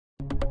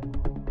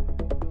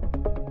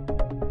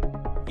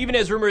Even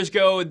as rumors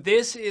go,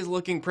 this is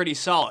looking pretty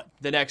solid.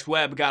 The Next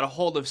Web got a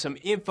hold of some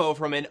info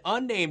from an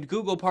unnamed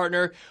Google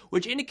partner,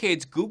 which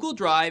indicates Google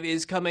Drive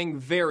is coming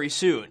very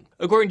soon.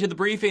 According to the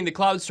briefing, the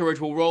cloud storage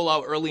will roll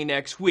out early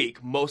next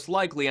week, most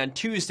likely on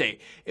Tuesday.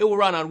 It will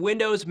run on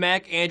Windows,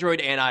 Mac, Android,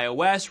 and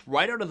iOS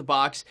right out of the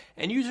box,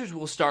 and users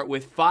will start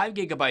with 5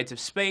 gigabytes of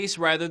space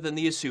rather than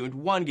the assumed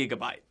 1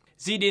 gigabyte.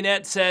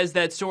 ZDNet says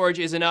that storage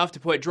is enough to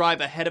put Drive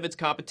ahead of its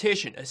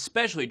competition,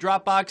 especially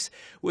Dropbox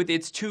with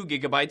its 2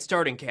 gigabyte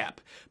starting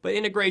cap. But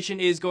integration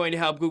is going to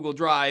help Google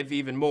Drive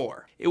even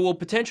more. It will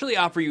potentially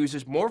offer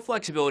users more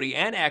flexibility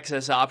and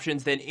access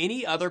options than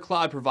any other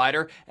cloud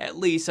provider, at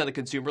least on the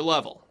consumer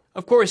level.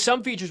 Of course,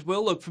 some features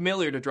will look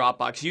familiar to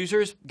Dropbox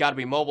users. Gotta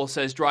Be Mobile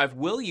says Drive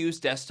will use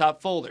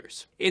desktop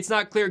folders. It's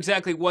not clear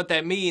exactly what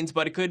that means,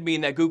 but it could mean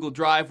that Google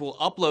Drive will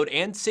upload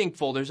and sync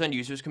folders on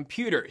users'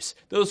 computers.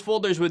 Those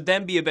folders would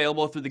then be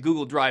available through the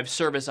Google Drive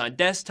service on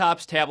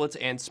desktops, tablets,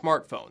 and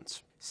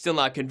smartphones. Still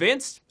not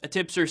convinced? A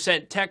tipster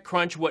sent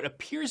TechCrunch what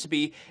appears to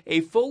be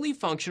a fully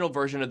functional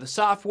version of the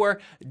software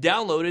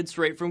downloaded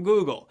straight from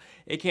Google.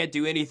 It can't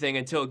do anything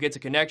until it gets a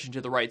connection to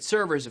the right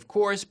servers, of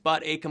course,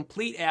 but a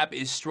complete app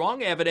is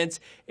strong evidence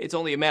it's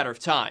only a matter of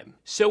time.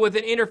 So with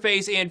an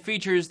interface and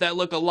features that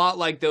look a lot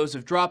like those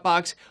of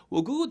Dropbox,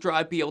 will Google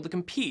Drive be able to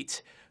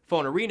compete?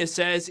 Phone Arena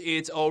says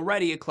it's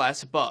already a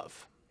class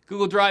above.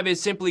 Google Drive is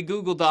simply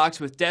Google Docs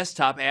with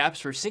desktop apps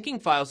for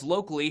syncing files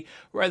locally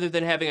rather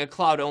than having a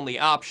cloud-only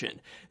option.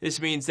 This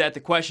means that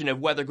the question of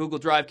whether Google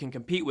Drive can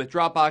compete with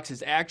Dropbox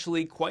is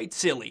actually quite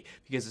silly,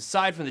 because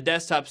aside from the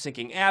desktop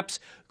syncing apps,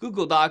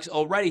 Google Docs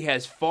already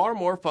has far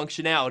more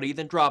functionality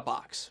than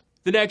Dropbox.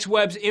 The Next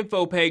Web's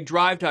info pegged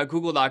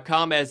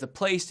drive.google.com as the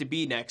place to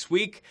be next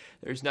week.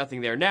 There's nothing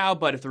there now,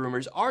 but if the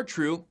rumors are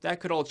true, that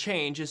could all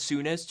change as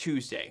soon as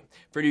Tuesday.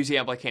 For News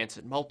Amplified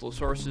Hansen, multiple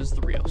sources, The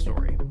Real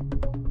Story.